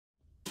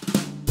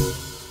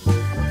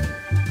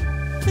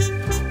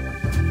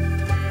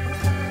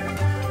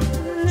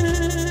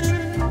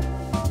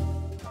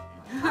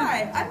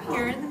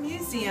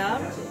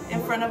museum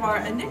in front of our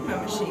Enigma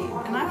machine,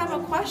 and I have a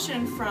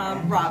question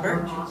from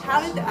Robert.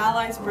 How did the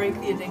Allies break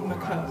the Enigma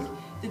code?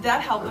 Did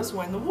that help us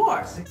win the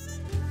war?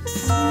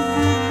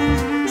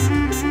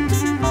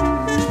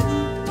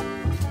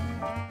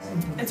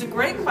 It's a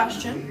great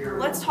question.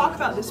 Let's talk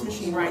about this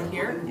machine right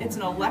here. It's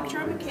an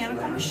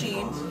electromechanical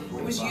machine.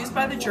 It was used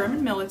by the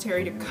German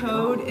military to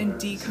code and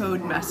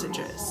decode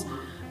messages.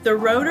 The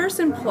rotors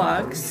and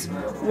plugs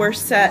were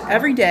set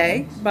every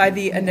day by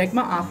the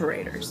Enigma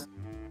operators.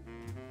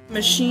 The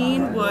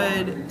machine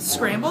would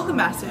scramble the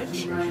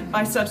message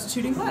by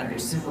substituting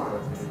letters.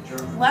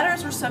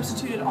 Letters were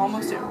substituted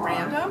almost at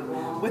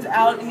random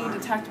without any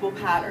detectable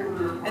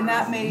pattern, and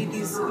that made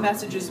these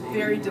messages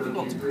very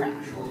difficult to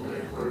crack.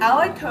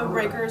 Allied code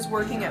breakers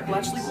working at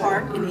Bletchley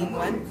Park in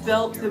England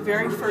built the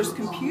very first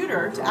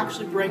computer to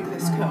actually break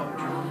this code.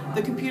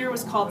 The computer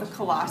was called the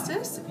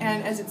Colossus,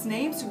 and as its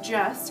name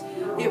suggests,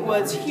 it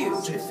was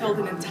huge. It filled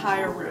an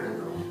entire room.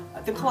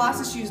 The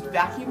Colossus used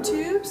vacuum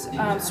tubes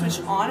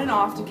switched on and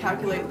off to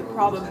calculate the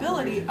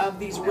probability of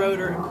these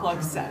rotor and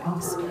plug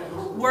settings.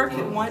 Work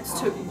that once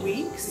took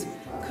weeks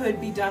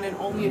could be done in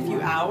only a few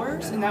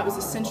hours, and that was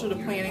essential to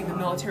planning the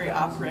military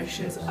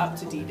operations up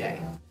to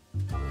D-Day.